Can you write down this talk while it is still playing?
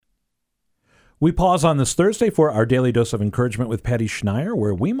We pause on this Thursday for our Daily Dose of Encouragement with Patty Schneier,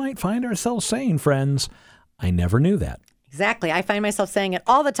 where we might find ourselves saying, friends, I never knew that. Exactly. I find myself saying it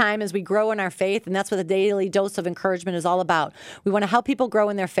all the time as we grow in our faith, and that's what the Daily Dose of Encouragement is all about. We want to help people grow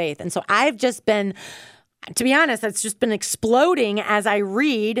in their faith. And so I've just been, to be honest, it's just been exploding as I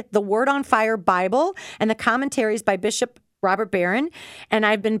read the Word on Fire Bible and the commentaries by Bishop Robert Barron. And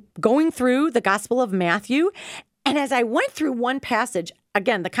I've been going through the Gospel of Matthew. And as I went through one passage,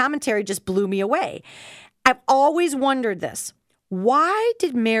 again, the commentary just blew me away. I've always wondered this. Why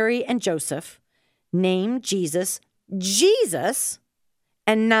did Mary and Joseph name Jesus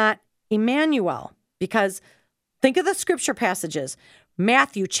and not Emmanuel? Because think of the scripture passages.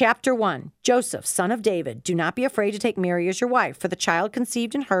 Matthew chapter 1, Joseph, son of David, do not be afraid to take Mary as your wife, for the child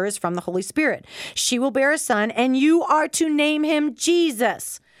conceived in her is from the Holy Spirit. She will bear a son, and you are to name him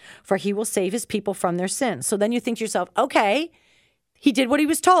Jesus, for he will save his people from their sins. So then you think to yourself, okay, he did what he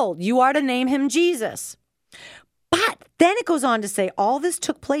was told. You are to name him Jesus. But then it goes on to say, all this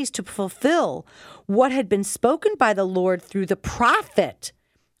took place to fulfill what had been spoken by the Lord through the prophet.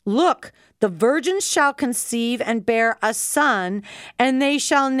 Look, the virgin shall conceive and bear a son, and they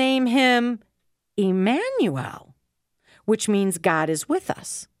shall name him Emmanuel, which means God is with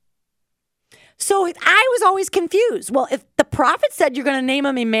us. So I was always confused. Well, if the prophet said you're going to name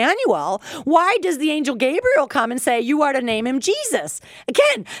him Emmanuel, why does the angel Gabriel come and say you are to name him Jesus?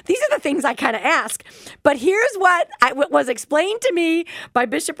 Again, these are the things I kind of ask. But here's what was explained to me by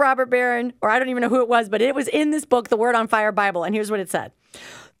Bishop Robert Barron, or I don't even know who it was, but it was in this book, the Word on Fire Bible. And here's what it said.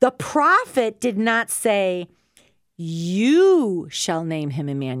 The prophet did not say, you shall name him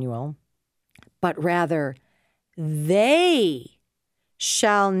Emmanuel, but rather, they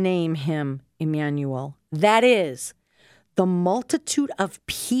shall name him Emmanuel. That is, the multitude of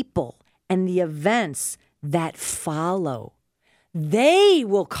people and the events that follow. They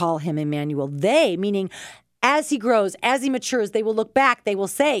will call him Emmanuel. They, meaning as he grows, as he matures, they will look back. They will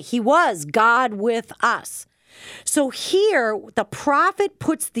say, he was God with us. So here, the prophet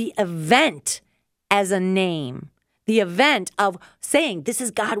puts the event as a name. The event of saying, this is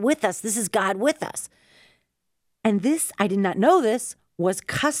God with us. This is God with us. And this, I did not know this, was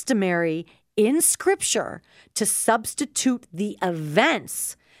customary in Scripture to substitute the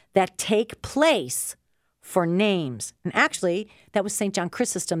events that take place for names. And actually, that was St. John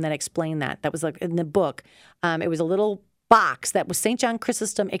Chrysostom that explained that. That was like in the book. It was a little box that was St. John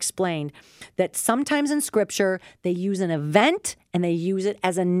Chrysostom explained that sometimes in Scripture, they use an event and they use it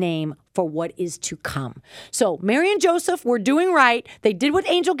as a name for what is to come. So Mary and Joseph were doing right. They did what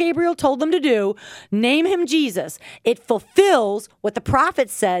Angel Gabriel told them to do. Name him Jesus. It fulfills what the prophet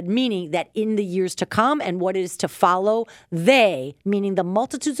said, meaning that in the years to come and what is to follow, they, meaning the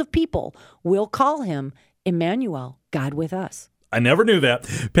multitudes of people, will call him Emmanuel, God with us. I never knew that.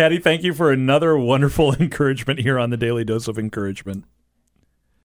 Patty, thank you for another wonderful encouragement here on the Daily Dose of Encouragement.